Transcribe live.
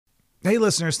Hey,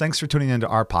 listeners, thanks for tuning into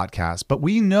our podcast. But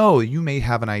we know you may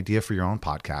have an idea for your own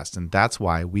podcast, and that's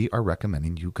why we are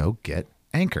recommending you go get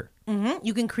Anchor. Mm-hmm.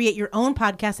 You can create your own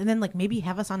podcast and then maybe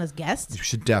have us on as guests. You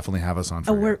should definitely have us on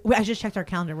for I just checked our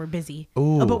calendar. We're busy.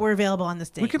 Ooh. But we're available on this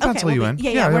day. We can pencil you in.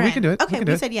 Yeah, we can do it. Okay,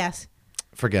 we said yes.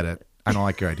 Forget it. I don't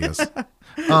like your ideas.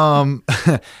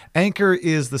 Anchor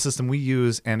is the system we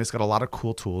use, and it's got a lot of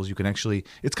cool tools. You can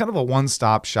it's kind of a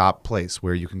one-stop shop place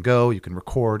where you can go, you can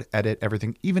record, edit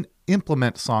everything, even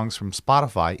implement songs from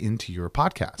Spotify into your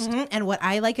podcast. Mm-hmm. And what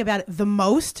I like about it the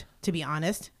most, to be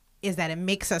honest, is that it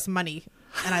makes us money.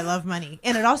 And I love money.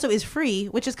 And it also is free,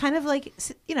 which is kind of like,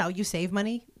 you save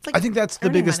money. It's like I think that's the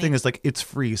biggest thing is it's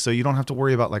free. So you don't have to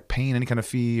worry about paying any kind of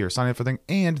fee or signing up for thing.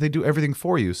 And they do everything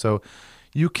for you. So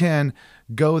you can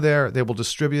go there. They will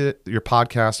distribute your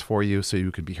podcast for you so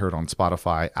you can be heard on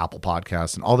Spotify, Apple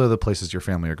Podcasts, and all the other places your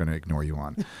family are going to ignore you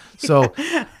on. So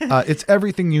it's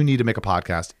everything you need to make a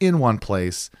podcast in one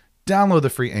place. Download the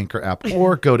free Anchor app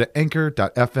or go to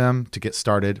anchor.fm to get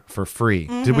started for free.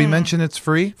 Mm-hmm. Did we mention it's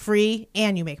free? Free,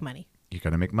 and you make money. You're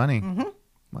going to make money. Mm-hmm.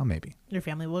 Well, maybe. Your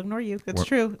family will ignore you. That's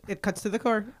true. It cuts to the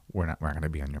core. We're not going to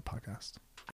be on your podcast.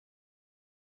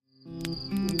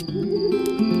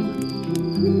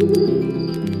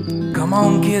 Come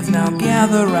on, kids, now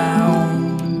gather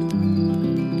round.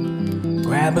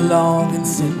 Grab along and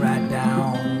sit right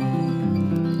down.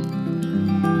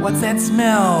 What's that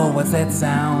smell? What's that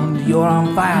sound? You're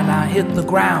on fire, now hit the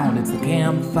ground. It's the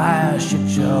Campfire Shit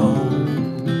Show.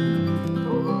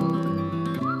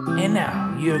 And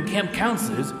now, your camp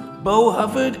counselors, Bo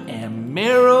Hufford and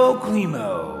Meryl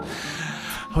Climo.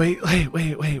 Wait.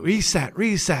 Reset.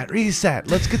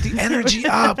 Let's get the energy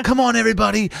up. Come on,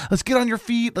 everybody. Let's get on your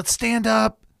feet. Let's stand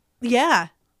up. Yeah.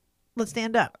 Let's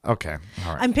stand up. Okay.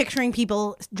 All right. I'm picturing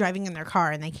people driving in their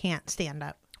car and they can't stand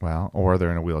up. Well, or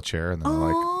they're in a wheelchair and they're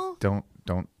like,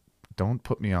 don't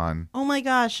put me on. Oh my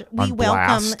gosh. We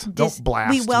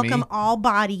welcome all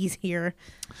bodies here.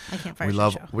 I can't find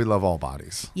we love all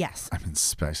bodies. Yes. I mean,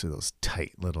 especially those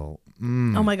tight little.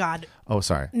 Oh my God. Oh,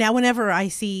 sorry. Now, whenever I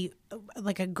see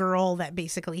a girl that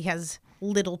basically has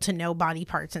little to no body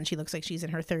parts and she looks like she's in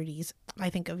her 30s, I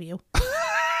think of you.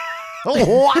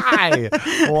 Why?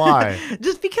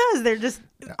 Just because they're just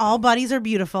all bodies are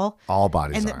beautiful. All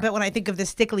bodies are. But when I think of the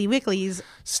Stickly Wicklies,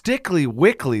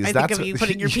 I think of you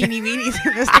putting your peenie weenies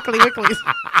in the Stickly Wicklies.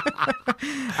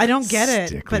 I don't get it.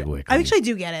 Stickly Wicklies. I actually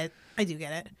do get it. I do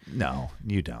get it. No,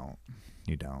 you don't.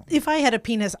 You don't. If I had a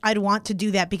penis, I'd want to do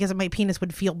that because my penis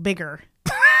would feel bigger.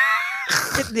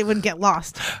 It wouldn't get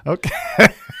lost. Okay.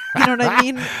 You know what I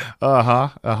mean?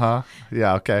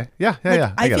 Yeah, okay. Yeah.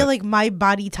 I feel like my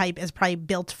body type is probably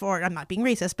built for, I'm not being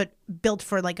racist, but built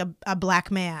for a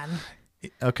black man.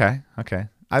 Okay.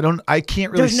 I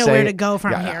can't really There's say. nowhere to go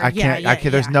from here. I can't.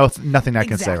 There's nothing I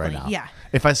can say right now. Yeah.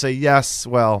 If I say yes,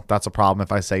 well, that's a problem.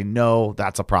 If I say no,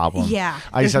 that's a problem. Yeah.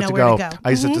 I just have to go.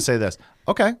 I just have to say this.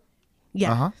 Okay.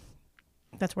 Yeah.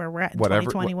 That's where we're at in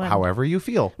 2021. However you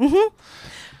feel. Mm-hmm.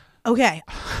 Okay.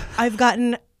 I've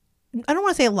gotten, I don't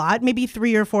want to say a lot, maybe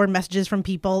 3 or 4 messages from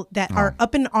people that are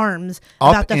up in arms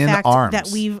about the fact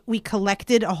that we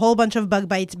collected a whole bunch of bug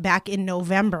bites back in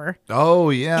November.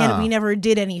 Oh, yeah. And we never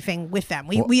did anything with them.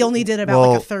 We only did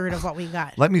about a third of what we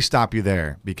got. Let me stop you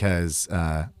there because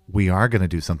we are going to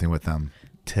do something with them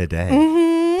today.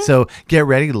 Mm-hmm. So get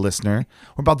ready, listener.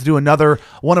 We're about to do another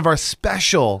one of our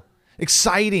special,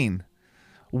 exciting,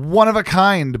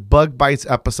 one-of-a-kind Bug Bites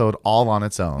episode all on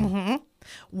its own. Mm-hmm.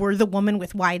 We're the woman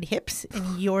with wide hips,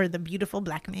 and you're the beautiful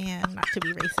black man, not to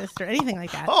be racist or anything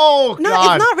like that. Oh, no,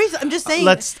 God. it's not racist. I'm just saying.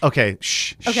 Okay.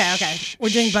 Shh. Okay. We're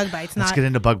doing Bug Bites, Let's get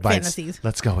into Bug Bites. Fantasies.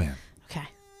 Let's go in. Okay.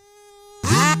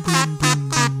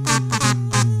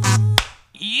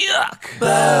 Yuck.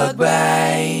 Bug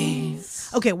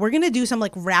Bites. Okay, we're going to do some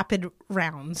rapid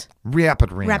rounds.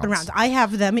 Rapid rounds. I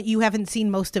have them. You haven't seen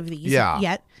most of these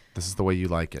yet. This is the way you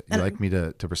like it. You like me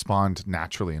to respond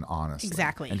naturally and honestly.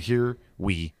 Exactly. And here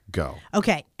we go.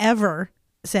 Okay. Ever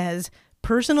says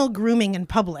personal grooming in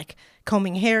public,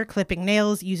 combing hair, clipping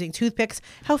nails, using toothpicks.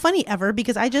 How funny, Ever,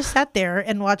 because I just sat there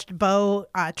and watched Bo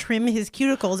trim his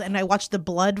cuticles and I watched the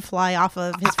blood fly off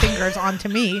of his fingers onto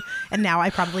me. And now I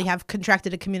probably have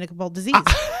contracted a communicable disease.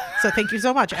 So thank you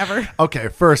so much, Ever. Okay,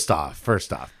 first off,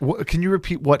 can you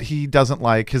repeat what he doesn't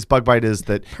like? His bug bite is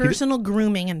that personal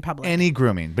grooming in public. Any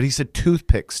grooming, but he said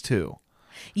toothpicks too.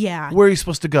 Yeah. Where are you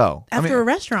supposed to go? After a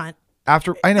restaurant.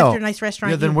 After I know After a nice restaurant,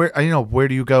 Yeah, then where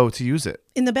do you go to use it?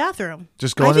 in the bathroom.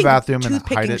 Just go in the bathroom and hide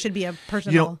toothpicking it. should be a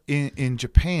personal. You know, in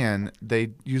Japan,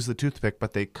 they use the toothpick,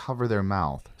 but they cover their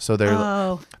mouth, so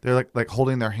they're like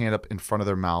holding their hand up in front of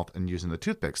their mouth and using the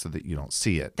toothpick so that you don't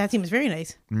see it. That seems very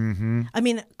nice. Mm-hmm. I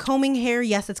mean, combing hair,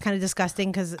 yes, it's kind of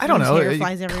disgusting because I don't know. hair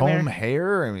flies everywhere. Comb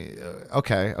hair. I mean,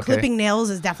 okay. Clipping nails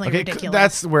is definitely ridiculous.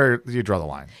 That's where you draw the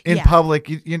line. In Yeah. public,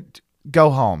 you go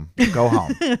home. Go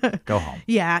home. Go home.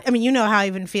 Yeah, I mean, you know how I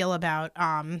even feel about.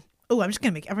 Oh, I'm just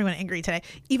gonna make everyone angry today.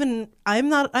 Even I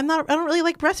don't really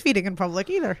like breastfeeding in public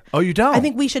either. Oh, you don't? I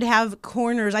think we should have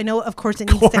corners. I know, of course, it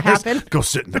needs to happen. Go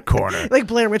sit in the corner. Like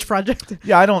Blair Witch Project.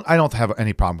 Yeah, I don't have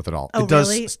any problem with it at all. Oh, it does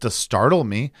really? to startle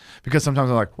me because sometimes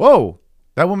I'm like, whoa,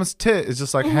 that woman's tit is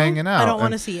just like hanging out. I don't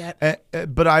want to see it.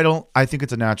 But I think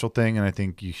it's a natural thing, and I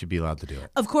think you should be allowed to do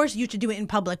it. Of course, you should do it in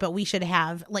public, but we should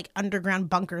have like underground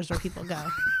bunkers where people go.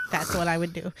 That's what I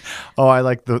would do. Oh, I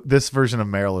like this version of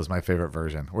Meryl is my favorite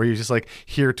version, where you're just like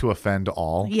here to offend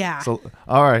all. Yeah. So,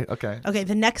 all right, okay. Okay,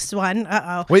 the next one.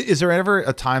 Wait, is there ever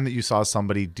a time that you saw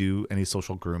somebody do any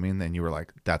social grooming and you were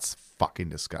like, "That's fucking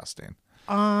disgusting"?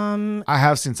 I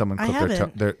have seen someone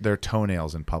clip their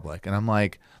toenails in public, and I'm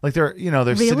like they're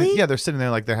Really? they're sitting there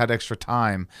like they had extra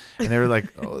time, and they were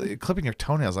like clipping your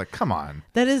toenails. Like, come on,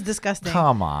 That is disgusting.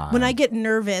 come on. When I get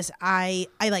nervous, I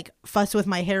like fuss with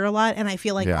my hair a lot, and I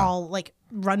feel like Yeah. I'll like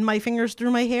run my fingers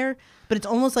through my hair, but it's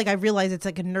almost like I realize it's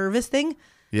like a nervous thing.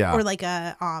 Yeah. Or like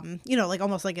a like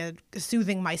almost like a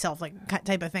soothing myself like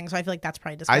type of thing. So I feel like that's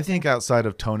probably disgusting. I think outside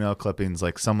of toenail clippings,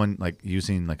 like someone like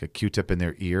using like a Q-tip in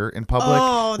their ear in public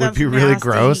would that's be really nasty.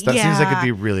 gross. That seems like it'd Yeah.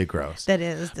 be really gross. that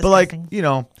is disgusting. But like,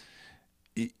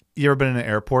 you ever been in an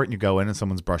airport and you go in and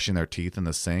someone's brushing their teeth in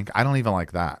the sink? I don't even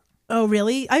like that. oh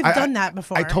really? I've done that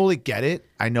before. I totally get it.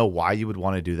 I know why you would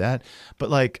want to do that, but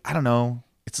like, I don't know.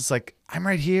 It's just like I'm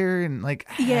right here, and like,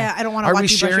 Yeah, I don't want to. Are watch we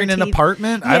you brush sharing your an teeth.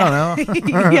 apartment? I don't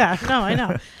know. Yeah, no, I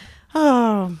know.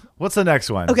 Oh, What's the next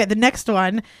one? okay. The next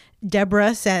one,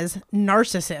 Deborah says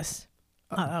narcissist.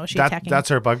 Oh, she's attacking. That's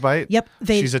her bug bite. Yep,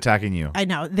 She's attacking you. I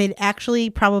know. They'd actually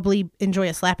probably enjoy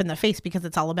a slap in the face because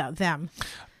it's all about them.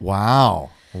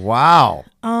 Wow. Well,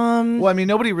 I mean,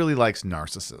 nobody really likes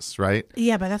narcissists, right?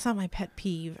 Yeah, but that's not my pet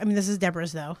peeve. I mean, this is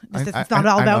Deborah's though. It's I- not I-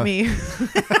 all I about know. me.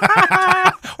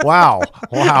 Wow.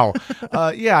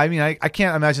 Yeah, I mean, I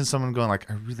can't imagine someone going like,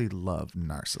 I really love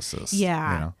narcissists.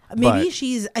 Yeah, you know? maybe But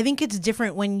she's. I think it's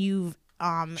different when you've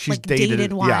she's like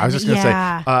dated one. Yeah, I was just gonna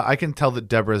Yeah. say, I can tell that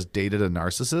Deborah's dated a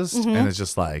narcissist, and it's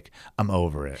just like, I'm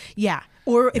over it. Yeah.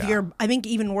 Or if Yeah. you're, I think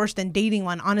even worse than dating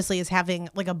one, honestly, is having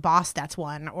like a boss that's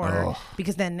one, or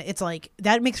because then it's like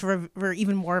that makes for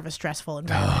even more of a stressful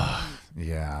environment.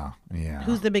 Yeah.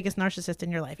 Who's the biggest narcissist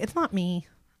in your life? It's not me.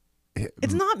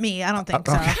 It's not me. I don't think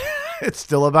so. It's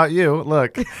still about you.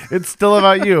 Look, it's still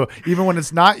about you. Even when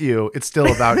it's not you, it's still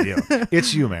about you.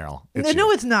 It's you, Meryl. It's No,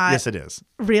 you. it's not. Yes, it is.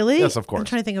 Really? Yes, of course. I'm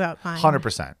trying to think about mine.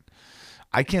 100%.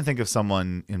 I can't think of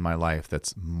someone in my life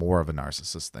that's more of a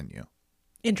narcissist than you.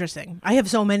 Interesting. I have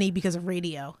so many because of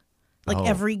radio. Like Oh.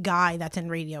 every guy that's in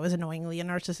radio is annoyingly a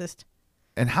narcissist.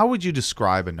 And how would you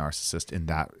describe a narcissist in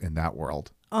that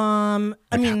world? I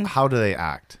mean, how do they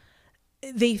act?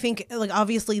 they think like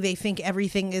obviously they think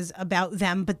everything is about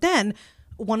them, but then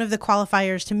one of the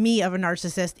qualifiers to me of a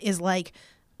narcissist is like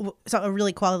so a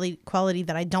really quality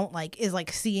that I don't like is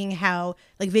like seeing how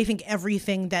like they think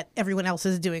everything that everyone else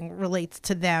is doing relates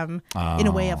to them in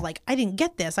a way of like, I didn't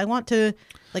get this, I want to,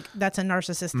 like, that's a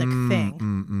narcissistic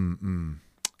thing.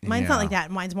 Mine's not like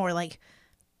that. Mine's more like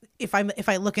if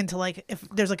I look into like if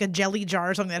there's like a jelly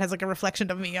jar or something that has like a reflection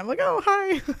of me, I'm like, oh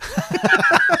hi.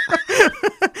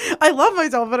 I love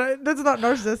myself, but that's not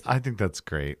narcissist. I think that's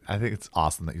great. I think it's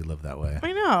awesome that you live that way.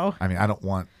 I know, I mean, I don't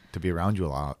want to be around you a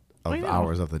lot of know.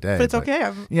 hours of the day. but it's okay.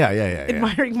 I'm Yeah.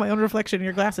 admiring my own reflection in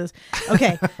your glasses.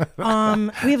 Okay,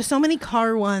 we have so many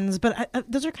car ones, but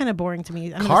those are kind of boring to me.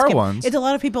 I'm gonna Car skip. ones? It's a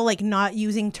lot of people like not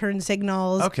using turn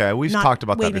signals. Okay, we've not talked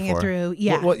about that waving before. It through.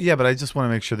 Yeah, Well, yeah, but I just want to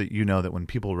make sure that you know that when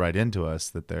people write into us,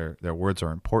 that their words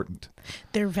are important.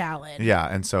 they're valid. Yeah,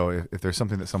 and so if there's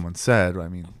something that someone said, I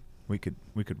mean, we could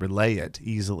relay it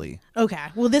easily. Okay.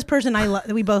 Well, this person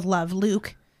we both love,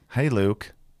 Luke. Hey,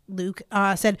 Luke. Luke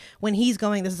said when he's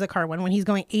going, this is a car one, when he's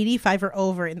going 85 or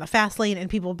over in the fast lane and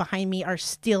people behind me are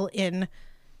still in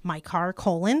my car, that's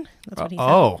what he said.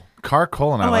 Oh, car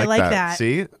colon. I like that. that.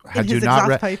 See, his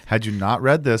exhaust pipe. had you not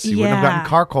read this, you wouldn't have gotten Yeah.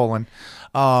 car colon.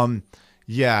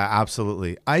 Yeah,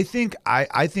 absolutely. I think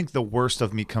the worst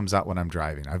of me comes out when I'm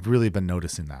driving. I've really been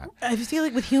noticing that. I feel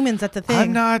like with humans, that's the thing.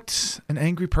 I'm not an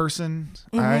angry person.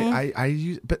 I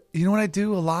use, but you know what I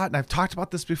do a lot, and I've talked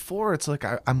about this before. It's like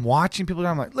I'm watching people, and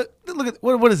I'm like, look at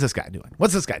what is this guy doing?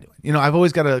 What's this guy doing? You know, I've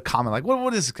always got a comment like,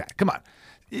 what is this guy? Come on.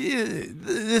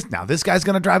 This guy's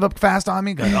gonna drive up fast on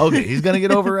me. Okay, he's gonna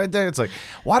get over right there. It's like,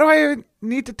 why do I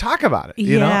need to talk about it?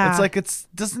 You know, it's like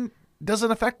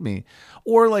doesn't affect me.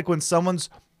 Or like when someone's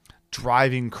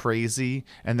driving crazy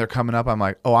and they're coming up, I'm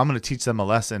like, oh, I'm going to teach them a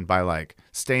lesson by like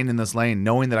staying in this lane,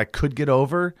 knowing that I could get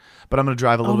over, but I'm going to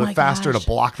drive a little bit faster to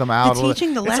block them out. The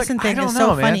teaching the lesson thing is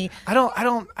so funny. I don't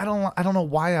know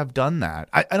why I've done that.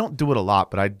 I don't do it a lot,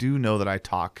 but I do know that I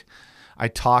talk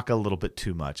a little bit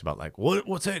too much about like,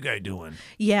 what's that guy doing?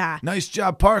 Yeah. Nice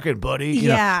job parking, buddy. You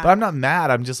know? But I'm not mad.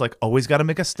 I'm just like, always got to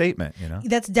make a statement, you know?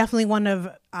 That's definitely one of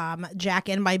Jack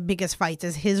and my biggest fights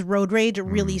is his road rage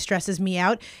really stresses me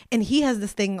out. And he has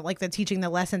this thing like the teaching the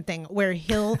lesson thing where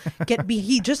he'll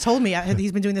he just told me,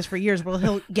 he's been doing this for years, where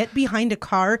he'll get behind a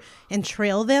car and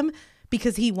trail them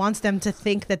because he wants them to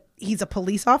think that he's a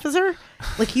police officer.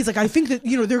 Like, he's like, I think that,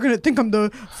 you know, they're going to think I'm the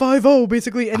 5-0,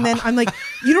 basically. And then I'm like,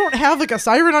 you don't have, like, a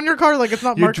siren on your car? Like, it's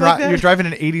not marked like that? You're driving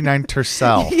an 89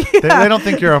 Tercel. They don't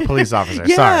think you're a police officer.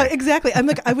 Yeah, sorry. Exactly. I'm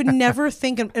like, I would never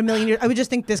think in a million years. I would just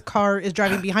think this car is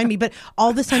driving behind me. But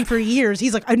all this time for years,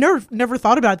 he's like, I never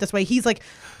thought about it this way. He's like,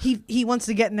 he wants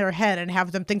to get in their head and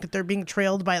have them think that they're being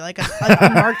trailed by, like,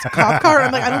 a marked cop car.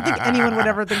 I'm like, I don't think anyone would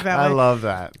ever think that way. I love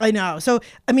that. I know. So,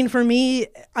 I mean, for me,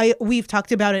 we've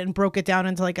talked about it and broke it down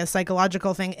into like a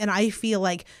psychological thing, and I feel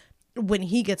like when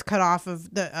he gets cut off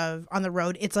on the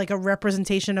road, it's like a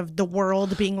representation of the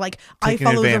world being like, taking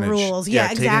I follow advantage. the rules.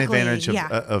 Yeah, exactly. Taking advantage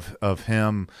of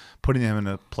him, putting him in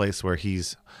a place where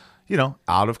he's, you know,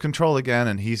 out of control again,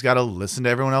 and he's got to listen to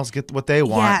everyone else get what they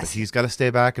want, but he's got to stay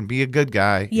back and be a good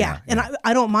guy. Yeah. And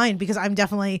I don't mind, because I'm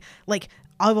definitely like,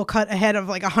 I will cut ahead of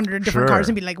like 100 different cars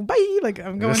and be like, bye. Like,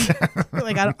 I'm going,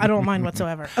 like, I don't mind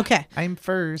whatsoever. Okay. I'm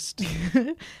first.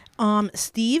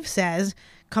 Steve says,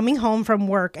 coming home from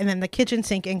work and then the kitchen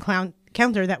sink and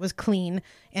counter that was clean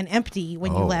and empty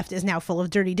when you left is now full of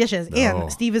dirty dishes.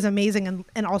 And Steve is amazing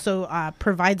and also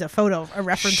provides a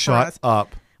reference for us. Shut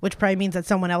up. Which probably means that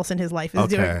someone else in his life is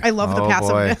doing. I love the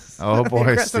passiveness. Oh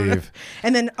boy, Steve.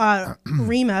 And then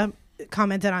Rima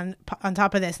commented on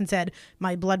top of this and said,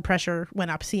 my blood pressure went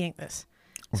up seeing this.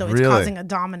 So it's causing a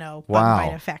domino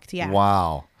bite effect. Yeah.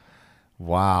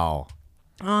 Wow.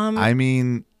 I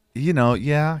mean, you know,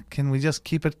 can we just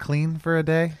keep it clean for a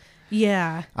day?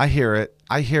 Yeah. I hear it.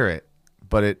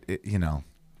 But it you know,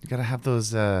 you got to have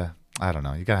those, I don't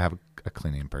know, you got to have a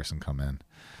cleaning person come in.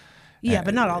 Yeah,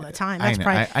 but not all the time. That's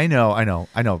I know.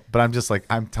 But I'm just like,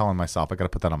 I'm telling myself, I got to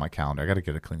put that on my calendar. I got to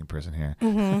get a cleaning person here.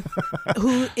 Mm-hmm.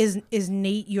 Who is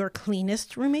Nate your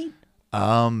cleanest roommate?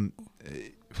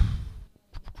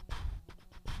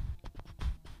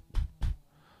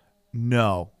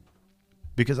 No,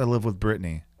 because I live with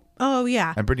Brittany. Oh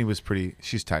yeah. And Brittany was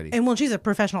she's tidy. And well, she's a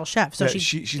professional chef, so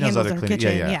she knows how to clean.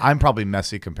 Yeah. I'm probably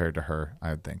messy compared to her, I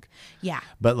would think. Yeah.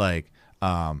 But like,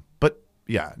 but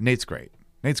yeah, Nate's great.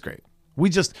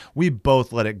 We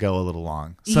both let it go a little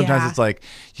long. Sometimes it's like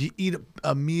you eat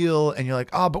a meal and you're like,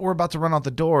 oh, but we're about to run out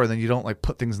the door, and then you don't like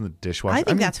put things in the dishwasher. I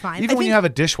think that's fine. Even when you have a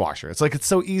dishwasher, it's like it's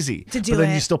so easy to do. But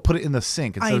then you still put it in the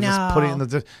sink instead of just putting it in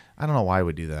the. I don't know why I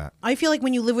would do that. I feel like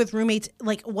when you live with roommates,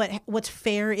 like what's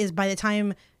fair is by the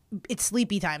time it's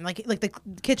sleepy time, like the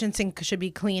kitchen sink should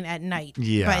be clean at night.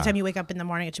 Yeah. By the time you wake up in the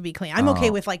morning, it should be clean. I'm okay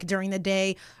with like during the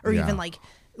day or even like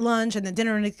lunch and then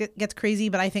dinner and it gets crazy,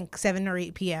 but I think 7 or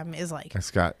 8 p.m. is like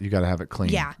you got to have it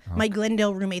clean. Yeah. My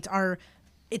Glendale roommates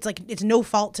it's no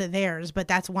fault to theirs, but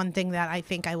that's one thing that I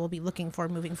think I will be looking for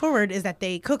moving forward is that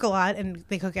they cook a lot and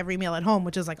they cook every meal at home,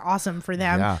 which is like awesome for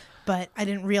them. Yeah. But I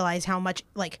didn't realize how much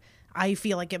like I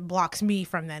feel like it blocks me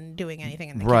from then doing anything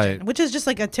in the kitchen, which is just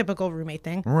like a typical roommate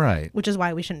thing. Right. Which is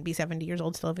why we shouldn't be 70 years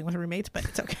old still living with roommates, but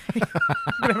it's okay.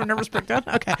 We're have a nervous breakdown.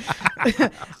 Okay.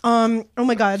 Oh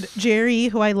my God. Jerry,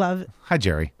 who I love. Hi,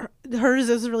 Jerry. Hers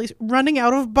is really running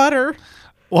out of butter.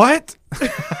 What?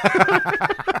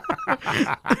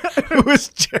 Who is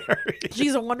Jerry?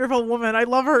 She's a wonderful woman. I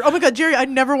love her. Oh my God, Jerry, I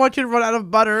never want you to run out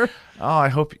of butter. Oh, I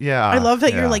hope, I love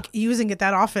that you're like using it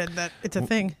that often that it's a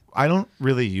thing. I don't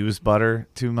really use butter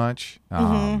too much.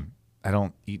 I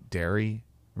don't eat dairy,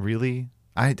 really.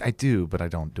 I do, but I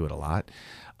don't do it a lot.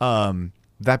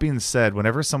 That being said,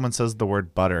 whenever someone says the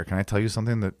word butter, can I tell you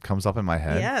something that comes up in my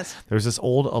head? Yes. There's this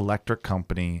old electric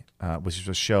company, which was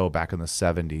a show back in the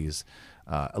 70s.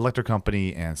 Electric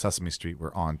Company and Sesame Street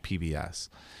were on PBS.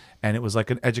 and it was like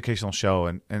an educational show.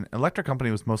 And Electric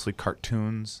Company was mostly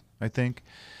cartoons, I think.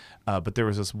 But there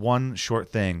was this one short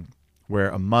thing where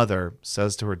a mother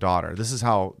says to her daughter, this is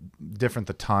how different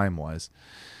the time was.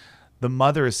 The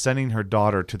mother is sending her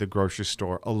daughter to the grocery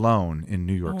store alone in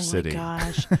New York City. Oh my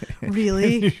gosh.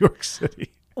 Really? In New York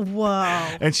City.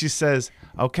 Whoa. And she says,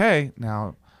 okay,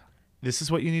 now this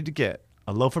is what you need to get.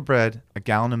 A loaf of bread, a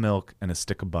gallon of milk, and a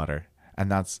stick of butter.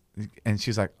 And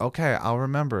she's like, okay, I'll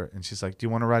remember. And she's like, do you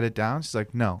want to write it down? She's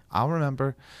like, no, I'll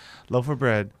remember. Loaf of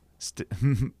bread,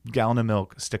 gallon of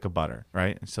milk, stick of butter,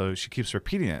 right? And so she keeps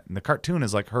repeating it. And the cartoon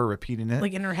is like her repeating it.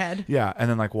 Like in her head. Yeah. And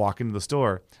then like walking to the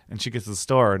store. And she gets to the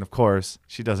store. And of course,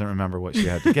 she doesn't remember what she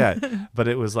had to get. But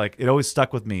it was like, it always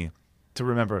stuck with me to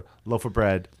remember loaf of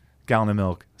bread, gallon of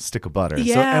milk, stick of butter.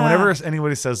 Yeah. So, and whenever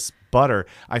anybody says butter,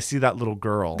 I see that little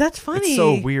girl. That's funny. It's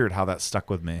so weird how that stuck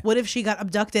with me. What if she got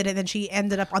abducted and then she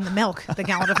ended up on the milk, the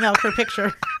gallon of milk, her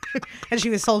picture, and she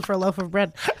was sold for a loaf of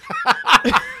bread?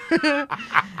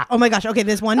 Oh my gosh. Okay,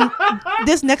 this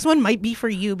next one might be for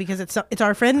you because it's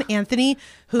our friend Anthony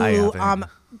who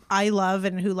I love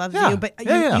and who loves you, but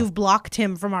you've blocked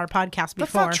him from our podcast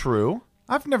before. That's not true.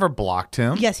 I've never blocked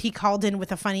him. Yes, he called in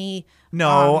with a funny.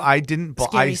 No, I didn't.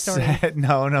 I story. said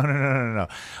no.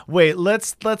 Wait,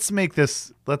 let's make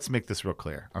this real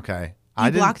clear, okay?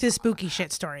 You blocked his spooky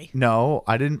shit story. No,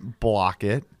 I didn't block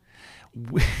it.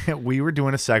 We were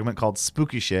doing a segment called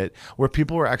Spooky Shit where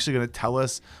people were actually going to tell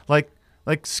us like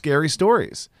scary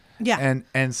stories. Yeah,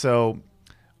 and so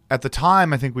at the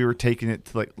time, I think we were taking it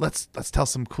to like let's tell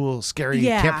some cool, scary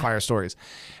campfire stories.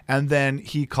 And then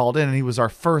he called in, and he was our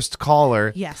first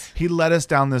caller. Yes, he led us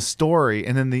down this story,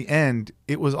 and in the end,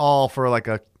 it was all for like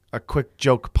a quick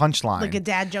joke punchline, like a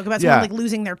dad joke about someone like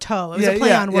losing their toe. It was a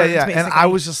play on words, basically. And I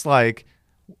was just like,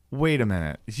 wait a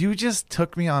minute, you just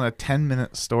took me on a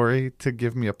 10-minute story to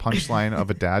give me a punchline of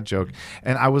a dad joke,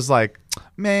 and I was like,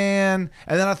 man.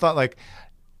 And then I thought like,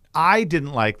 I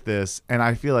didn't like this, and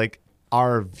I feel like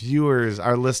our viewers,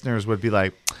 our listeners would be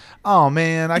like, oh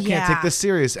man, I can't take this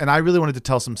serious. And I really wanted to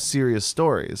tell some serious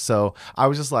stories. So I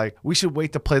was just like, we should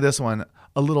wait to play this one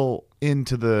a little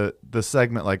into the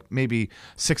segment, like maybe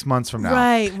 6 months from now.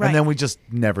 Right. And then we just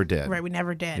never did. Right, we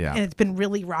never did. Yeah. And it's been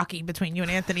really rocky between you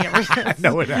and Anthony ever since. I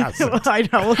know it has. I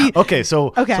know.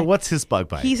 So what's his bug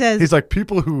bite? He says, he's like,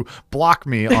 people who block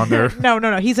me on their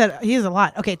No. He said he has a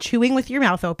lot. Okay, chewing with your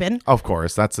mouth open. Of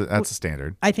course, that's a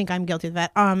standard. I think I'm guilty of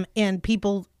that. And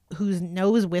people whose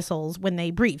nose whistles when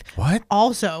they breathe. What?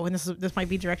 Also, and this might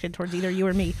be directed towards either you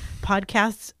or me,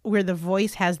 podcasts where the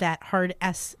voice has that hard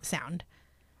S sound.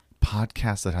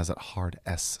 Podcast that has that hard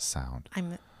S sound.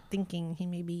 I'm thinking he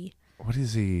may be. What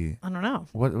is he? I don't know.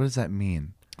 What does that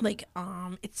mean? Like,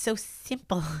 it's so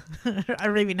simple.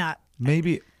 Or maybe not.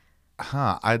 Maybe,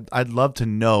 I'd love to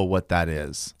know what that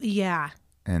is. Yeah.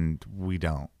 And we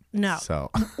don't. No. So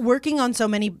working on so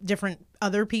many different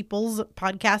other people's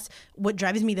podcasts, what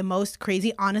drives me the most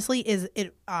crazy, honestly, is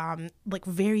it like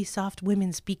very soft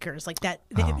women speakers like that.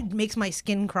 It makes my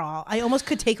skin crawl. I almost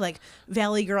could take like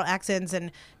Valley Girl accents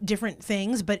and different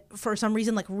things, but for some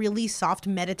reason, like really soft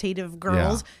meditative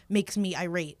girls makes me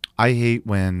irate. I hate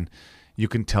when you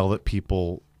can tell that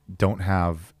people don't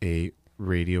have a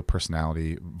radio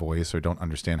personality voice or don't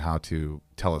understand how to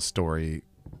tell a story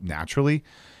naturally.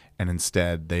 And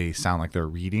instead, they sound like they're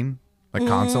reading, like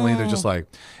constantly. They're just like,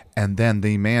 and then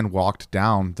the man walked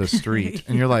down the street,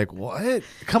 and you're like, what?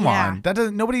 Come on, that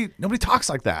doesn't. Nobody talks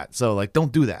like that. So like,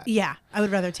 don't do that. Yeah, I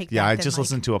would rather take that. Yeah, I than, just like,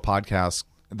 listened to a podcast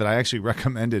that I actually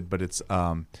recommended, but it's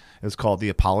called The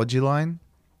Apology Line.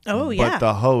 Oh yeah, but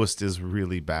the host is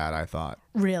really bad. I thought.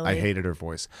 Really, I hated her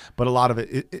voice, but a lot of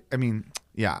it. I mean,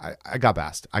 yeah, I got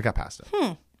past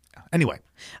it. Anyway.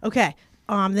 Okay.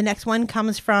 The next one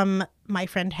comes from my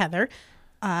friend Heather.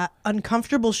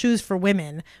 Uncomfortable shoes for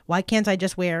women. Why can't I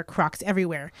just wear Crocs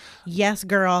everywhere? Yes,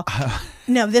 girl.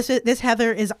 No, this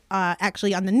Heather is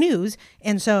actually on the news,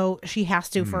 and so she has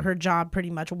to for her job pretty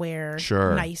much wear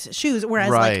nice shoes. Whereas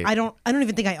like I don't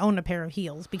even think I own a pair of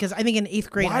heels because I think in 8th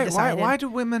grade I decided why do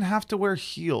women have to wear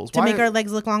heels? To make our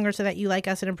legs look longer so that you like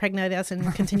us and impregnate us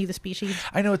and continue the species.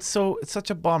 I know it's such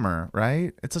a bummer,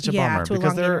 right? It's such a bummer to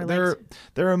because elongate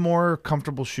there are more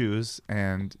comfortable shoes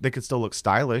and they could still look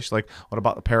stylish. Like what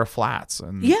about a pair of flats?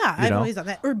 And I've always done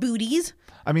that. Or booties.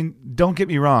 I mean, don't get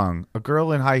me wrong. A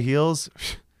girl in high heels,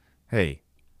 hey.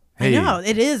 I know,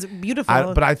 it is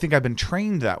beautiful. But I think I've been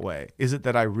trained that way. Is it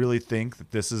that I really think that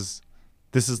this is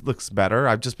looks better.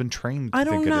 I've just been trained to I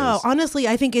think don't know. it is. Honestly,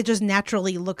 I think it just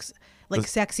naturally looks like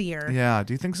sexier. Yeah,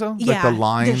 do you think so? Yeah, Like the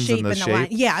lines shape and the shape? line.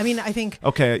 Yeah, I mean, I think.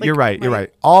 Okay, like, you're right. You're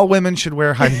right. All women should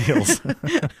wear high heels.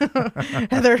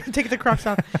 Heather, take the Crocs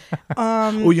off.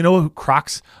 Oh, you know who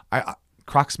Crocs?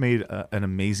 Crocs made an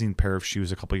amazing pair of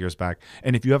shoes a couple years back.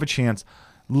 And if you have a chance,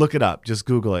 look it up. Just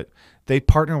Google it. They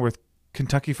partner with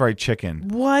Kentucky Fried Chicken.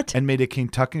 What? And made a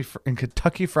Kentucky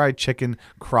Fried Chicken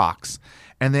Crocs,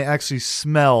 and they actually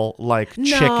smell like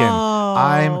chicken. No.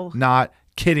 I'm not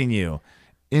kidding you.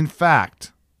 In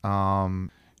fact,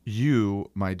 you,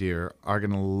 my dear, are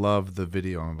gonna love the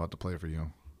video I'm about to play for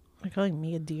you. You're calling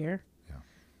me a deer? Yeah.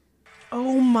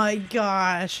 Oh my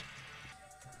gosh.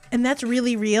 And that's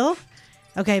really real?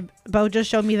 Okay, Bo just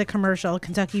showed me the commercial,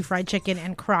 Kentucky Fried Chicken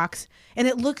and Crocs. And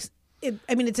it looks,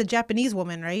 it's a Japanese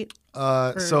woman, right?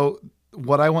 So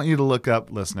what I want you to look up,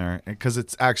 listener, because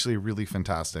it's actually really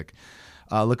fantastic.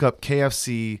 Look up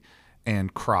KFC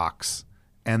and Crocs,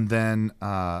 and then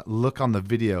look on the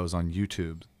videos on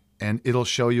YouTube, and it'll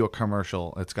show you a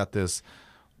commercial. It's got this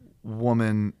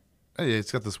woman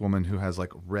who has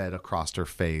like red across her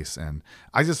face, and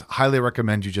I just highly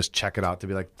recommend you just check it out to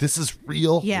be like, this is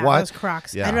real. Yeah, what? those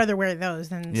Crocs. Yeah. I'd rather wear those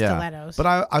than stilettos. But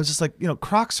I was just like,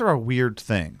 Crocs are a weird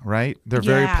thing, right? They're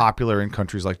very Yeah. popular in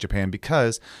countries like Japan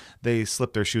because they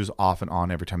slip their shoes off and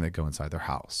on every time they go inside their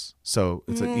house. So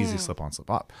it's an easy slip on, slip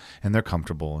off. And they're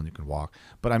comfortable and you can walk.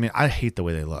 But I mean, I hate the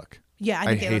way they look. Yeah, I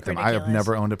think they hate look them. I ridiculous. have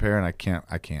never owned a pair and I can't.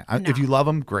 No. If you love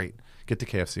them, great. Get the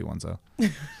KFC ones though.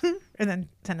 And then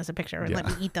send us a picture and let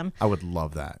me eat them. I would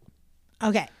love that.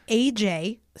 Okay,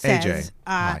 AJ says,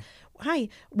 Hi. Hi.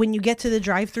 When you get to the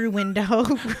drive-through window,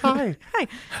 Hi.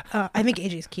 Hi. I think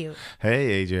AJ's cute.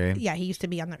 Hey, AJ. Yeah, he used to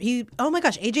be on the. Oh my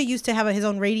gosh, AJ used to have his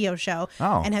own radio show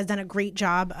and has done a great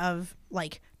job of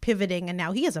like pivoting, and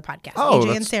now he has a podcast. Oh,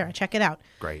 AJ and Sarah, check it out.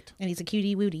 Great. And he's a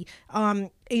cutie wootie.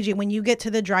 AJ, when you get to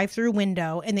the drive-through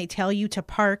window and they tell you to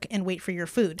park and wait for your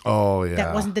food. Oh, yeah.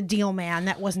 That wasn't the deal, man.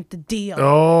 That wasn't the deal.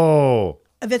 Oh.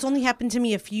 That's only happened to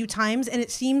me a few times, and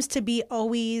it seems to be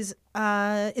always.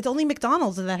 It's only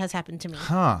McDonald's that has happened to me.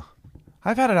 Huh.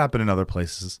 I've had it happen in other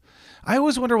places. I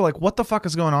always wonder, like, what the fuck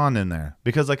is going on in there?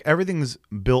 Because, like, everything's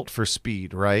built for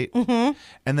speed, right? Mm-hmm.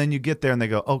 And then you get there and they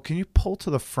go, oh, can you pull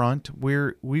to the front?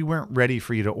 We weren't ready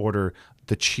for you to order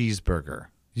the cheeseburger.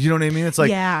 You know what I mean? It's like,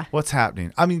 Yeah. What's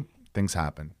happening? I mean, things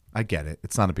happen. I get it.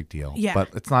 It's not a big deal. Yeah. But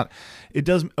it's not, it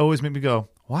does always make me go,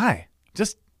 why?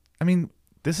 This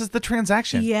is the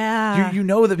transaction. Yeah. You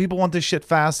know that people want this shit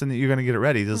fast and that you're going to get it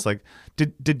ready. Just like,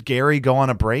 did Gary go on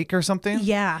a break or something?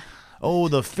 Yeah. Oh,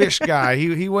 the fish guy.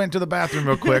 He went to the bathroom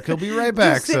real quick. He'll be right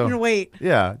back. Just sit and wait.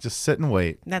 Yeah, just sit and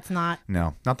wait. That's not.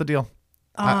 No, not the deal.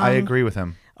 I agree with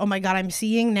him. Oh my God, I'm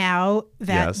seeing now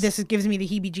that Yes. this gives me the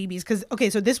heebie-jeebies because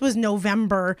so this was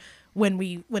November when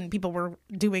people were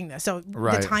doing this, so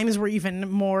Right. the times were even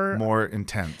more.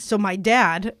 Intense. So my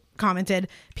dad commented,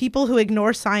 "People who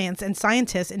ignore science and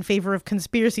scientists in favor of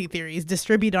conspiracy theories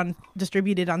distributed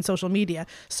on social media.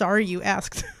 Sorry you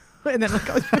asked." And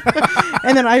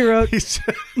then I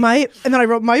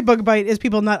wrote my bug bite is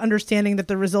people not understanding that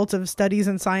the results of studies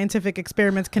and scientific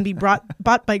experiments can be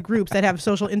bought by groups that have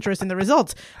social interest in the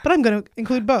results. But I'm going to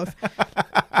include both.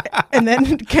 And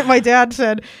then my dad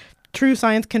said, true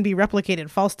science can be replicated.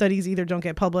 False studies either don't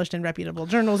get published in reputable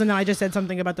journals. And then I just said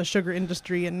something about the sugar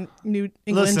industry and New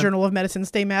England Journal of Medicine.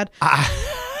 Stay mad. But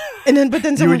then You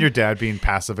someone, and your dad being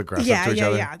passive aggressive to each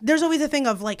other. yeah. There's always a thing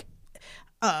of like,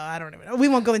 I don't even know. We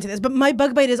won't go into this, but my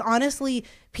bug bite is honestly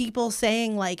people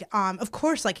saying like, of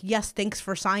course, like, yes, thanks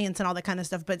for science and all that kind of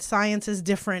stuff, but science is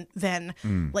different than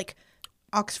like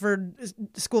Oxford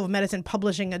School of Medicine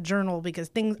publishing a journal because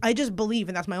I just believe,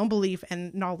 and that's my own belief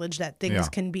and knowledge that things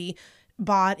can be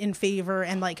bought in favor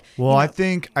and like. Well, I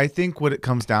think what it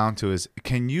comes down to is,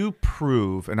 can you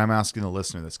prove, and I'm asking the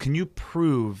listener this, can you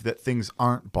prove that things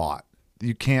aren't bought?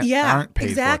 You can't, aren't paid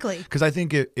exactly. for. Because I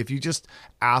think if you just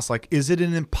ask, like, is it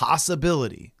an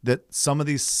impossibility that some of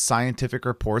these scientific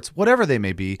reports, whatever they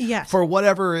may be, for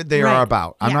whatever they are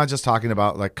about, I'm not just talking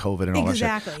about like COVID and all that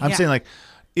shit. I'm saying like,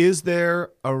 is there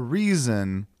a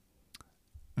reason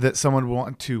that someone would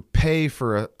want to pay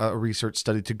for a research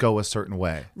study to go a certain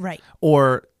way? Right.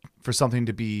 Or for something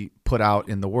to be put out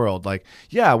in the world. Like,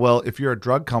 yeah, well, if you're a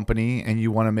drug company and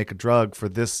you want to make a drug for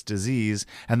this disease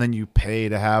and then you pay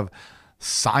to have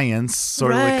science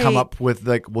sort of like come up with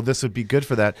like, well, this would be good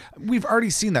for that. We've already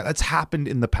seen that. That's happened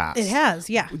in the past. It has,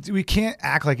 yeah. We can't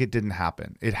act like it didn't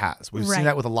happen. It has. We've seen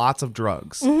that with lots of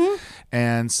drugs.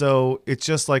 And so it's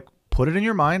just like, put it in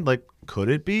your mind. Like, could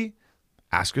it be?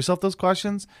 Ask yourself those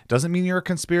questions. Doesn't mean you're a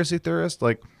conspiracy theorist.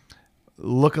 Like,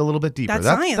 look a little bit deeper. That's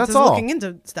science that's is all. looking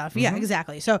into stuff. Yeah,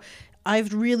 exactly. So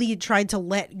I've really tried to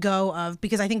let go of,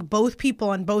 because I think both people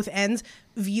on both ends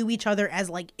view each other as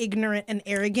like ignorant and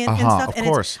arrogant and stuff. Of And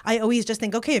course. I always just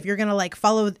think, okay, if you're gonna like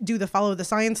do the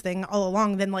science thing all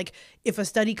along, then like if a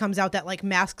study comes out that like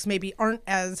masks maybe aren't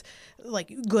as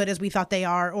like good as we thought they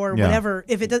are, or Yeah. whatever,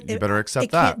 if it does, You better accept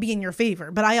it that. can't be in your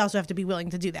favor. But I also have to be willing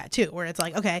to do that too, where it's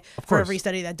like, okay, for course. every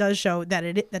study that does show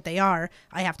that they are,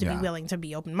 I have to be Yeah. willing to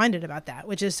be open minded about that,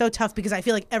 which is so tough because I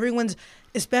feel like everyone's,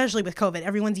 especially with COVID,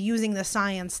 everyone's using the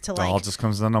science to It all like just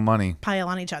comes down to money, pile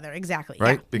on each other. Exactly.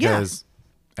 right? Yeah. Because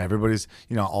everybody's,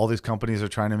 all these companies are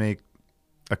trying to make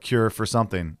a cure for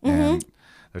something, Mm-hmm. and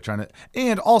they're trying to.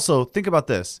 And also, think about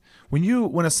this: when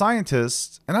a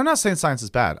scientist, and I'm not saying science is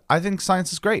bad. I think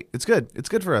science is great. It's good. It's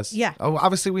good for us. Yeah. Oh,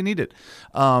 obviously, we need it.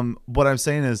 What I'm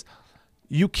saying is,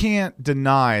 you can't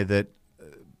deny that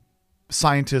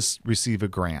scientists receive a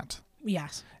grant,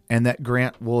 Yes. and that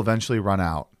grant will eventually run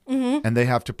out, and they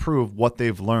have to prove what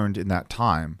they've learned in that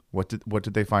time. What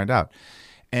did they find out?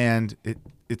 And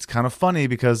it's kind of funny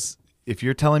because if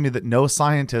you're telling me that no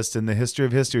scientist in the history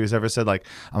of history has ever said, like,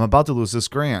 I'm about to lose this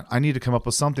grant, I need to come up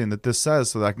with something that this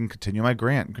says so that I can continue my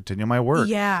grant and continue my work.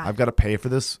 Yeah. I've got to pay for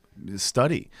this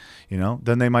study,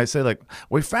 then they might say, like,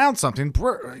 we found something,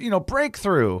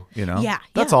 breakthrough, Yeah,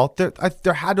 That's yeah. all.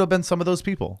 There had to have been some of those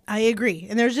people. I agree.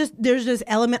 And there's this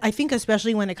element, I think,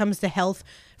 especially when it comes to health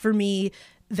for me,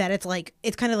 that it's like,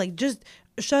 it's kind of like just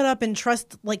shut up and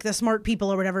trust like the smart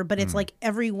people or whatever. But it's like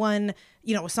everyone,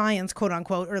 science, quote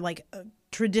unquote, or like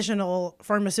traditional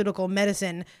pharmaceutical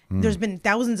medicine, there's been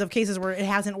thousands of cases where it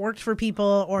hasn't worked for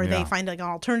people, or they Yeah. find like an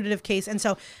alternative case. And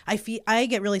so I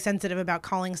get really sensitive about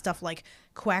calling stuff like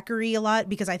quackery a lot,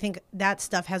 because I think that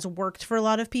stuff has worked for a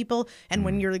lot of people. And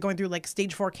when you're going through like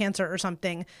stage 4 cancer or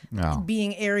something, No.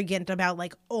 being arrogant about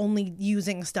like only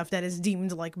using stuff that is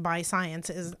deemed like by science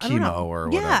is, I don't know. Chemo or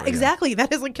Yeah, whatever, yeah. exactly.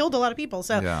 That has like killed a lot of people.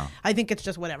 So Yeah. I think it's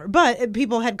just whatever. But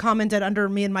people had commented under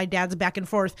me and my dad's back and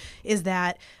forth is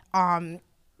that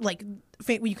like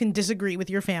you can disagree with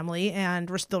your family and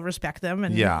still respect them,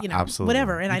 and Yeah, you know, absolutely.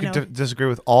 whatever. And you I can know disagree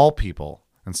with all people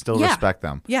and still Yeah. respect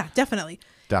them. Yeah, definitely.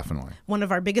 Definitely. One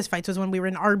of our biggest fights was when we were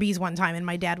in Arby's one time, and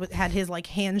my dad had his like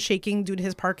hand shaking due to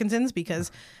his Parkinson's,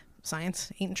 because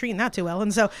science ain't treating that too well.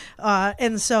 And so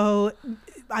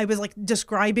I was like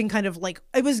describing kind of like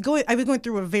I was going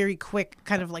through a very quick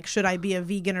kind of like, should I be a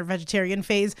vegan or vegetarian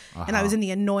phase, and I was in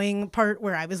the annoying part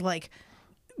where I was like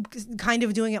kind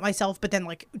of doing it myself, but then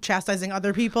like chastising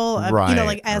other people, Right,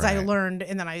 like as I right. learned,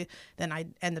 and then I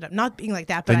ended up not being like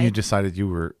that. But Then you decided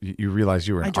you realized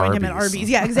you were in I joined Arby's. him at Arby's.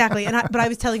 Yeah, exactly. But I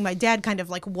was telling my dad kind of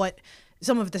like what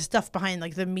some of the stuff behind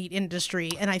like the meat industry,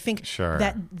 and I think Sure.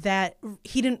 that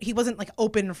he wasn't like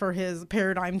open for his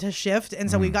paradigm to shift,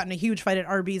 and so Mm. we've gotten a huge fight at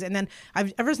Arby's. And then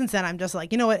ever since then I'm just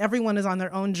like, you know what, everyone is on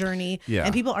their own journey, Yeah.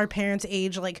 and people our parents'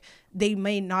 age, like they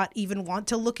may not even want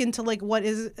to look into like what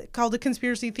is called a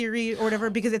conspiracy theory or whatever,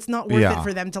 because it's not worth Yeah. it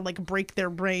for them to like break their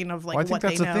brain of like Well, I think what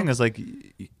that's they the know. thing is like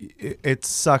it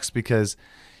sucks because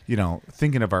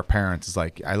thinking of our parents is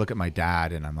like, I look at my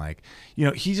dad and I'm like,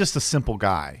 he's just a simple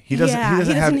guy. He doesn't Yeah, he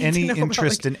have doesn't need to any know about,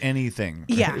 interest like- in anything.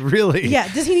 Yeah. Really. Yeah.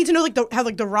 Does he need to know like how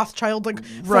like the Rothschild like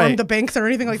Right. formed the banks or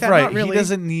anything like that? Right. Not really. He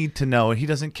doesn't need to know. He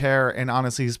doesn't care. And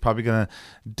honestly, he's probably going to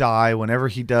die. Whenever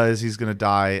he does, he's going to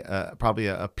die probably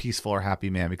a peaceful or happy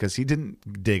man, because he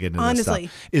didn't dig into this Honestly.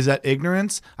 stuff. Is that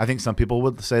ignorance? I think some people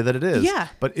would say that it is. Yeah.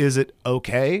 But is it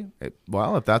okay?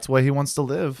 Well, if that's the way he wants to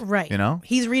live. Right.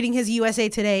 He's reading his USA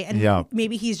Today, and Yeah.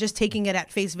 maybe he's just taking it at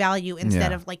face value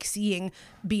instead Yeah. of like seeing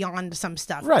beyond some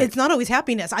stuff. Right. It's not always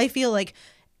happiness. I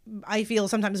feel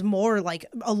sometimes more like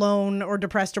alone or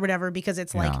depressed or whatever, because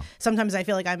it's like Yeah. sometimes I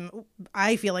feel like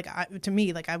to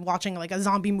me like I'm watching like a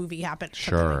zombie movie happen.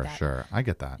 something Sure. like that. Sure. I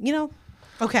get that.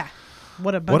 Okay.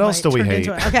 What else do we hate?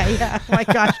 Okay. Yeah. My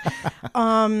gosh.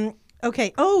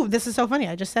 Okay. Oh, this is so funny.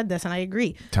 I just said this and I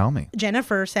agree. Tell me.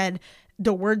 Jennifer said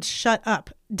the word "shut up"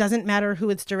 doesn't matter who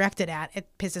it's directed at. It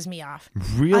pisses me off.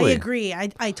 Really? I agree.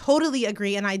 I totally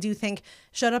agree. And I do think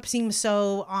 "shut up" seems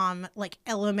so like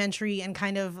elementary and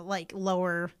kind of like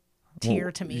lower tier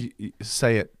Well, to me.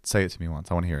 Say it to me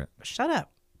once. I want to hear it. Shut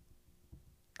up.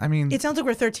 I mean, It sounds like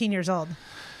we're 13 years old.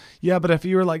 yeah, but if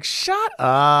you were like, shut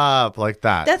up, like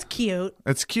that, That's cute.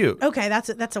 it's cute. Okay,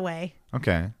 that's a way.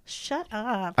 Okay. Shut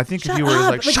up. I think Shut if you were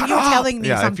up. like, shut you're up, telling me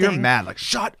yeah, something. if you're mad, like,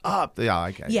 shut up. Yeah,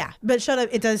 okay. Yeah, but shut up.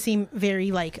 It does seem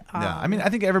very like. Yeah, I mean, I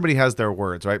think everybody has their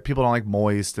words, right? People don't like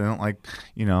moist. They don't like,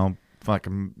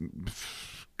 fucking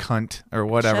cunt or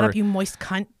whatever. Shut up, you moist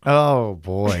cunt. Oh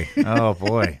boy.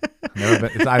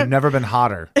 I've never been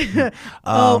hotter.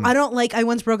 I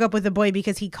once broke up with a boy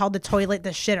because he called the toilet the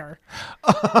shitter.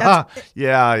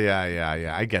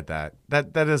 Yeah. I get that.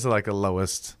 That is like a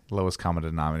lowest common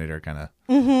denominator kind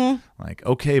of like,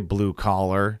 okay, blue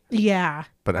collar. Yeah.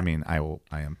 But I mean, I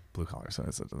am blue collar, so it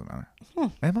doesn't matter.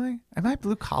 Am I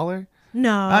blue collar?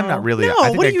 No. I'm not really. No, I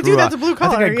think what I do you grew do up, that's a blue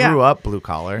collar? I think I grew up blue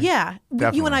collar. Yeah.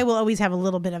 Definitely. You and I will always have a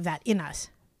little bit of that in us.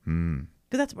 Because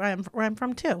that's where I'm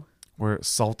from too. We're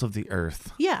salt of the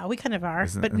earth. Yeah, we kind of are.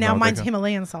 Isn't But that now what mine's they go?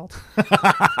 Himalayan salt.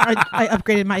 I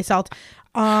upgraded my salt.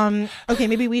 Okay,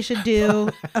 maybe we should do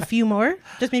a few more.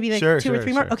 Just maybe like two or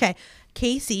three more. Sure. Okay.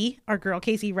 Casey, our girl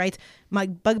Casey, writes, my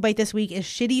bug bite this week is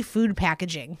shitty food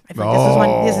packaging. I feel like this is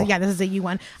one. This is a you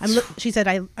one. She said,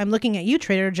 I'm looking at you,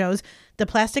 Trader Joe's. The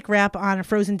plastic wrap on a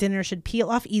frozen dinner should peel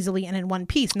off easily and in one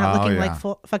piece, not looking like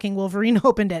fucking Wolverine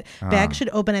opened it. Bag should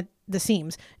open at the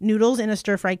seams. Noodles in a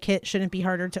stir fry kit shouldn't be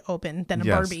harder to open than a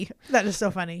Barbie. That is so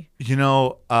funny. You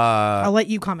know, I'll let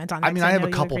you comment on it. I mean, I have a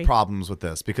couple problems with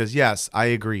this because yes, I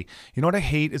agree. You know what I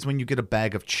hate is when you get a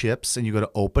bag of chips and you go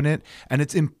to open it and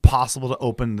it's impossible to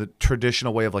open the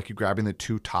traditional way of like you grabbing the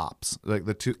two tops, like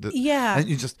and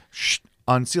you just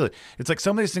unseal it. It's like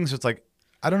some of these things. It's like,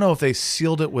 I don't know if they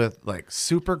sealed it with like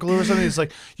super glue or something. It's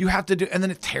like you have to do, and then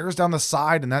it tears down the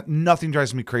side, and that nothing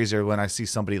drives me crazier when I see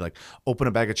somebody like open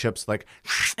a bag of chips like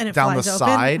and it down the flies open?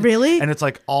 side, Really? and it's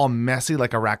like all messy,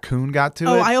 like a raccoon got to it.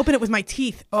 Oh, I open it with my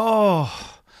teeth.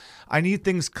 Oh, I need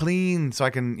things clean so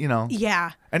I can,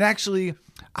 Yeah. And actually,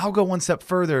 I'll go one step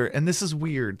further, and this is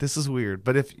weird.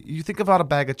 But if you think about a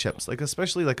bag of chips, like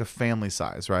especially like a family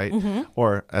size, right?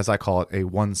 Or as I call it, a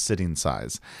one sitting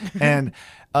size, and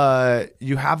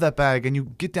you have that bag, and you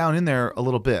get down in there a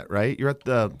little bit, right? You're at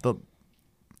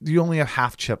you only have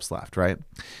half chips left, right?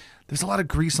 There's a lot of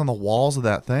grease on the walls of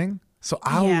that thing, so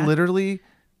I'll literally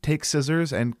take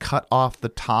scissors and cut off the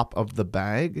top of the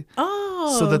bag,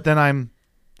 so that then I'm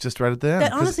just right at the end.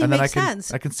 That honestly and then makes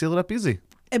sense. I can seal it up easy.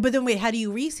 But then wait, how do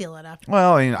you reseal it up?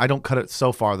 Well, I mean, I don't cut it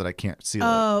so far that I can't seal it.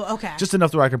 Oh, okay. Just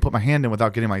enough where I can put my hand in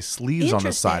without getting my sleeves on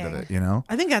the side of it,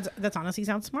 I think that's honestly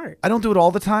sounds smart. I don't do it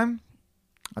all the time.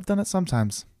 I've done it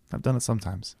sometimes.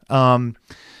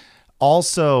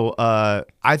 Also,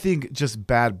 I think just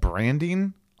bad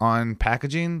branding on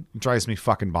packaging drives me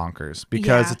fucking bonkers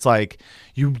because it's like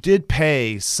you did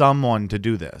pay someone to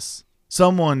do this.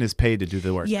 Someone is paid to do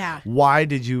the work. Yeah. Why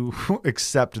did you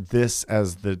accept this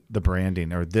as the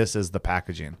branding or this as the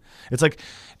packaging? It's like,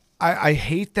 I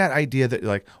hate that idea that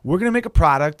like, we're going to make a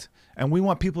product and we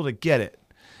want people to get it.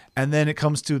 And then it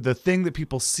comes to the thing that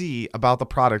people see about the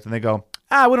product and they go,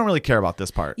 we don't really care about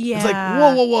this part. Yeah. It's like,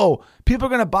 whoa. People are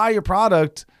going to buy your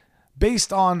product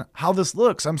based on how this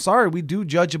looks. I'm sorry, we do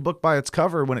judge a book by its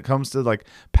cover when it comes to like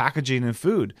packaging and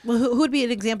food. Well, who would be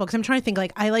an example? Because I'm trying to think.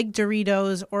 Like, I like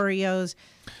Doritos, Oreos.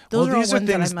 Those are all ones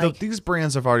that I'm like. These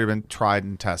brands have already been tried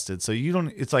and tested, so you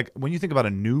don't. It's like when you think about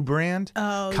a new brand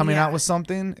coming out with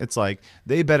something, it's like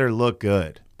they better look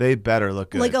good.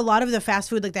 Like a lot of the fast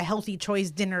food, like the healthy choice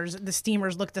dinners, the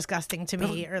steamers look disgusting to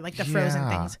me, or like the frozen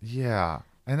things. Yeah,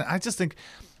 and I just think.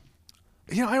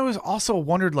 I always also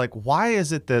wondered, like, why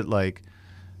is it that like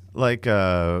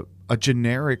a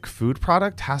generic food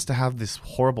product has to have this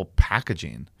horrible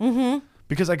packaging? Mm-hmm.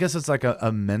 Because I guess it's like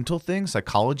a mental thing,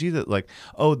 psychology that like,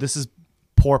 oh, this is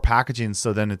poor packaging,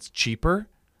 so then it's cheaper,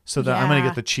 so then I'm going to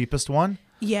get the cheapest one.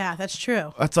 Yeah, that's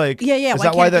true. That's like, yeah. Is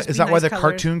that why the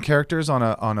cartoon characters on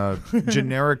a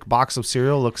generic box of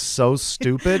cereal look so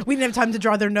stupid? We didn't have time to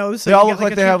draw their nose. So they all look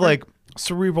like they have like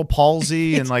cerebral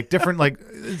palsy and like different like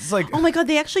it's like, oh my god,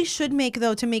 they actually should make,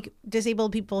 though, to make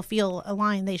disabled people feel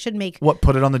aligned, they should make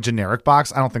put it on the generic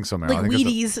box. I don't think so, Meryl. like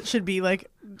Wheaties should be like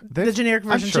the generic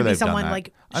version should be someone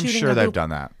like I'm shooting sure a they've hoop. done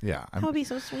that. Yeah, That would be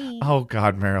so sweet. Oh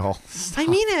god, Meryl, stop. I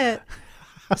mean it.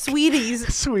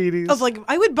 Sweeties. Of like,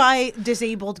 I would buy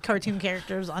disabled cartoon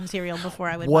characters on cereal before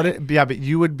I would yeah, but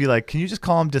you would be like, can you just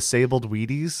call them disabled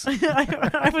Wheaties?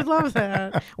 I would love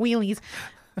that. Wheelies.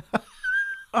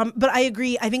 But I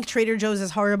agree. I think Trader Joe's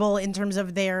is horrible in terms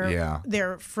of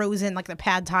their frozen, like the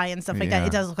pad thai and stuff like that.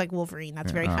 It does look like Wolverine.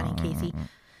 That's very funny, Casey.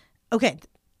 Okay,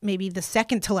 maybe the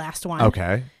second to last one.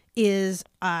 Okay. Is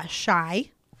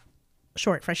Shy,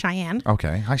 short for Cheyenne.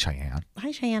 Okay. Hi, Cheyenne.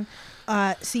 Hi, Cheyenne.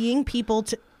 Seeing people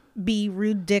be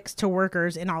rude dicks to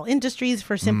workers in all industries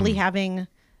for simply having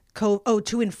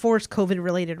to enforce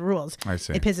COVID-related rules. I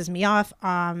see. It pisses me off.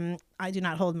 I do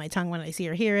not hold my tongue when I see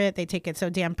or hear it. They take it so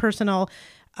damn personal.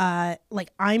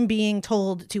 Like I'm being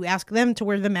told to ask them to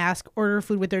wear the mask, order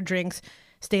food with their drinks,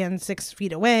 stand 6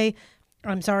 feet away.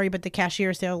 I'm sorry, but the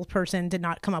cashier salesperson did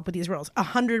not come up with these rules.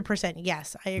 100%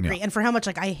 yes, I agree. Yeah. And for how much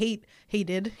like I hate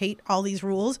all these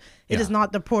rules, it is Yeah.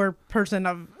 not the poor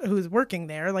person who's working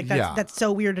there. Like Yeah. that's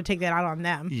so weird to take that out on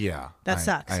them. Yeah. That I-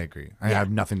 sucks. I agree. I have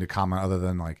nothing to comment other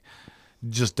than like,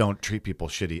 just don't treat people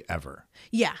shitty ever.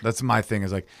 Yeah. That's my thing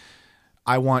is like,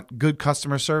 I want good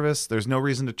customer service. There's no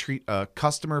reason to treat a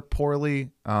customer poorly.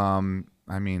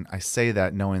 I mean, I say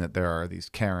that knowing that there are these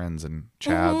Karens and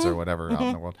Chads or whatever out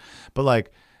in the world. But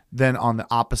like, then on the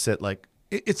opposite, like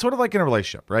it's sort of like in a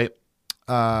relationship, right?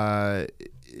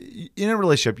 In a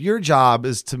relationship, your job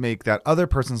is to make that other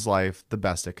person's life the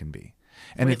best it can be.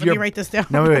 And Wait, if let you're me write this down.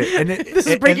 No, wait. This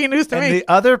is breaking news to and me. the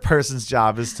other person's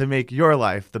job is to make your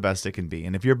life the best it can be.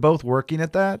 And if you're both working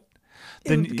at that,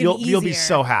 then It's you'll be easier.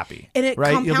 so happy. And it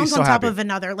right? You'll be compounds so on top happy. of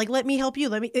another. Like, let me help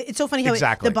you. It's so funny how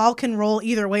Exactly. the ball can roll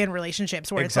either way in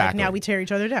relationships where it's like, Exactly. now we tear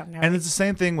each other down. Now And we- it's the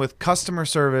same thing with customer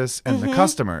service and Mm-hmm. the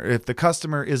customer. If the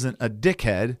customer isn't a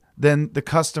dickhead, then the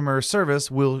customer service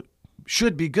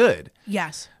should be good.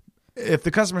 yes. If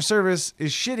the customer service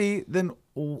is shitty, then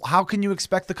how can you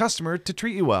expect the customer to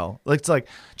treat you well? Like, it's like,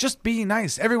 just be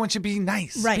nice. Everyone should be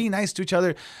nice. Right. Be nice to each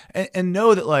other and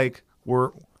know that like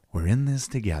we're in this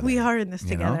together. We are in this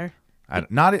you know? together.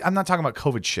 I'm not talking about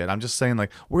COVID shit. I'm just saying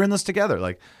like we're in this together.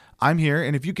 Like I'm here,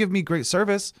 and if you give me great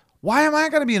service, why am I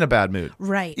going to be in a bad mood?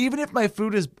 Right. Even if my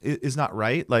food is not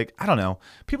right, like I don't know.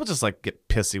 People just like get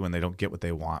pissy when they don't get what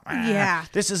they want. Yeah.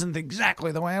 This isn't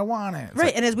exactly the way I want it. It's Right.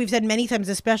 like, And as we've said many times,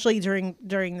 especially during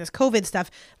this COVID stuff,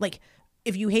 like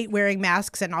if you hate wearing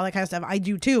masks and all that kind of stuff, I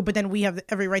do too. But then we have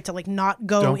every right to like not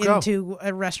go Don't go. into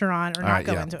a restaurant or all not right,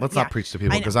 go yeah. into it. Let's Yeah. not preach to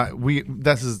people I know.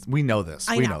 because we know this.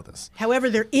 I We know this. However,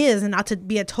 there is, and not to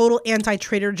be a total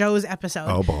anti-Trader Joe's episode.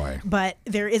 Oh, boy. But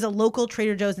there is a local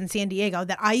Trader Joe's in San Diego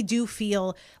that I do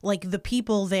feel like the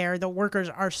people there, the workers,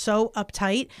 are so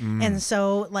uptight Mm. and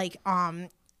so like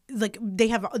they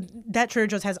have that Trader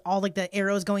Joe's has all like the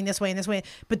arrows going this way and this way,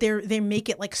 but they make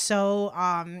it like so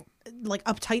like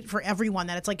uptight for everyone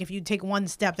that it's like if you take one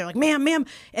step, they're like, ma'am.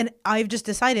 And I've just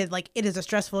decided like it is a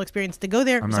stressful experience to go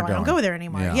there, I'm so not I don't going. go there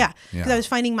anymore. Yeah, Yeah, because yeah. I was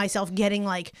finding myself getting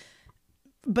like.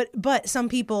 But some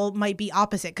people might be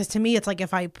opposite because to me it's like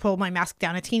if I pull my mask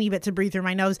down a teeny bit to breathe through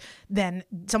my nose, then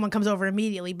someone comes over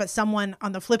immediately. But someone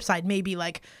on the flip side may be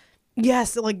like,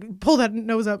 yes, like pull that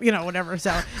nose up, whatever.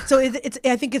 So it's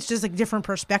I think it's just like different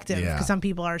perspective because Yeah. some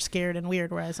people are scared and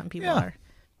weird, whereas some people Yeah. are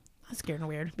not scared and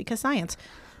weird because science.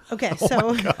 Okay, Oh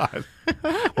so God.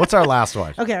 What's our last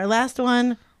one? okay, our last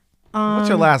one. What's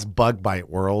your last bug bite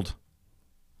world?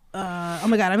 Oh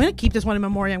my God, I'm gonna keep this one in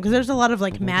memoriam because there's a lot of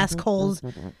like mask holes,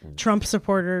 Trump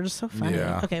supporters. So funny.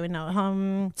 Yeah. Okay, wait,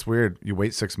 no. It's weird. You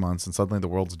wait 6 months and suddenly the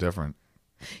world's different.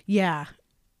 Yeah.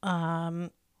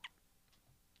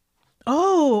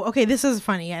 Oh, okay. This is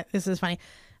funny. Yeah, this is funny.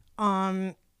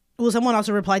 Well, someone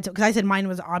also replied to because I said mine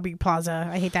was Aubrey Plaza.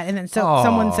 I hate that. And then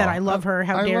someone said, "I love her.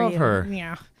 How I dare love you?" her.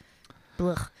 Yeah.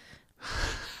 Blech.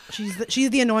 She's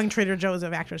the annoying Trader Joe's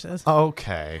of actresses.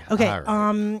 Okay. Okay. All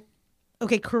right.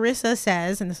 Okay. Carissa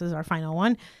says, and this is our final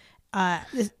one. Any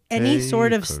Hey,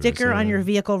 sort of sticker on Carissa. your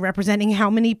vehicle representing how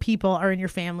many people are in your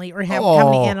family or how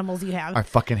many animals you have. I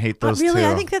fucking hate those really? too.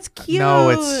 I think that's cute. No,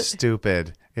 it's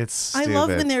stupid. It's stupid. I love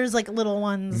when there's like little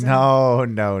ones. No.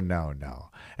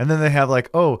 And then they have like,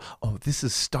 oh, this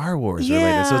is Star Wars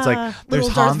related. So it's Yeah. like there's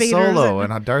Little Darth Han Vaders Solo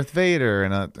and- and a Darth Vader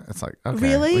and it's like, okay,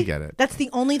 Really? we get it. That's the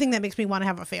only thing that makes me want to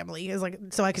have a family is like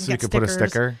so I can So you get could stickers. put a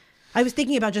sticker. I was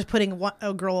thinking about just putting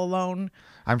a girl alone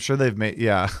I'm sure they've made,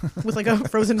 yeah. with like a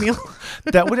frozen meal.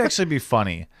 That would actually be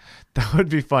funny. That would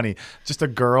be funny. Just a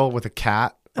girl with a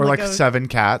cat or Like like a- 7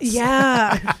 cats.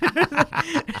 Yeah,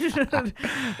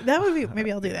 that would be.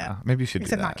 Maybe I'll do that. Maybe you should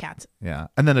Except do that. not cats. Yeah.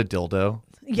 And then a dildo.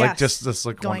 Yes. Like just this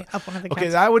like Going one. up one of the Okay,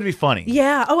 cats. that would be funny.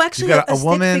 Yeah. Oh, You've actually, got a a stick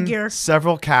woman, figure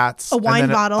several cats, A wine and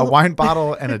then bottle. a wine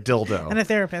bottle, and a dildo. and a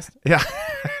therapist. Yeah.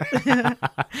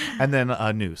 And then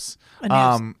a noose. A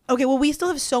news. Okay. Well, we still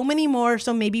have so many more,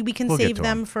 so maybe we can We'll get save to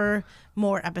them 'em. for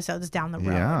more episodes down the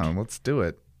road. Yeah, let's do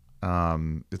it.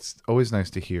 It's always nice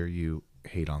to hear you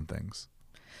hate on things.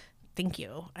 Thank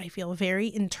you. I feel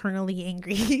very internally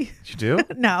angry. You do?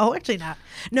 No, actually not.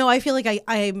 No, I feel like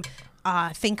I'm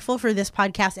thankful for this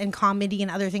podcast and comedy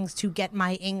and other things to get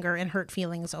my anger and hurt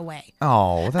feelings away.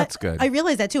 Oh, that's good. I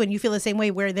realize that too, and you feel the same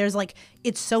way. Where there's like,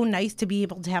 it's so nice to be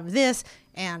able to have this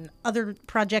and other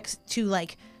projects to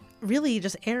like really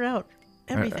just air out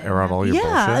everything. Air out all your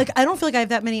yeah, bullshit? like I don't feel like I have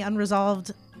that many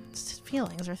unresolved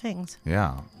feelings or things.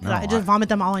 Yeah. No, I just vomit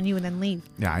them all on you and then leave.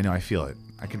 yeah, I know. I feel it.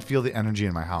 I can feel the energy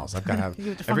in my house. I've got to have You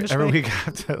have to every feng shui. week. I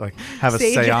have to like have a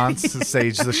Sage. seance to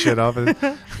sage the shit up. All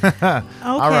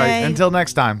right. Okay. Until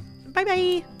next time. Bye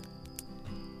bye.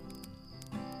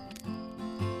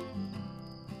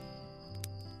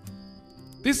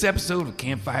 This episode of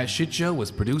Campfire Shit Show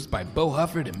was produced by Bo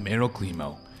Hufford and Meryl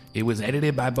Climo. It was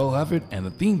edited by Bo Hufford, and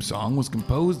the theme song was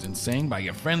composed and sang by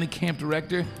your friendly camp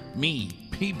director, me,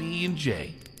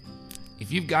 PB&J.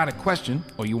 If you've got a question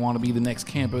or you want to be the next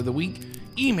camper of the week,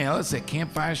 email us at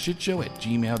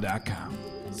campfireshitshow@gmail.com.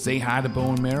 Say hi to Bo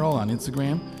and Meryl on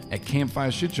Instagram at Campfire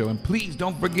Shit Show, and please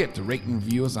don't forget to rate and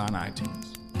review us on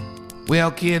iTunes. Well,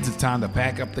 kids, it's time to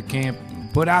pack up the camp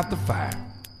and put out the fire.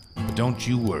 But don't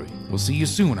you worry, we'll see you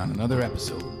soon on another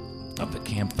episode of the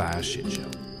Campfire Shit Show.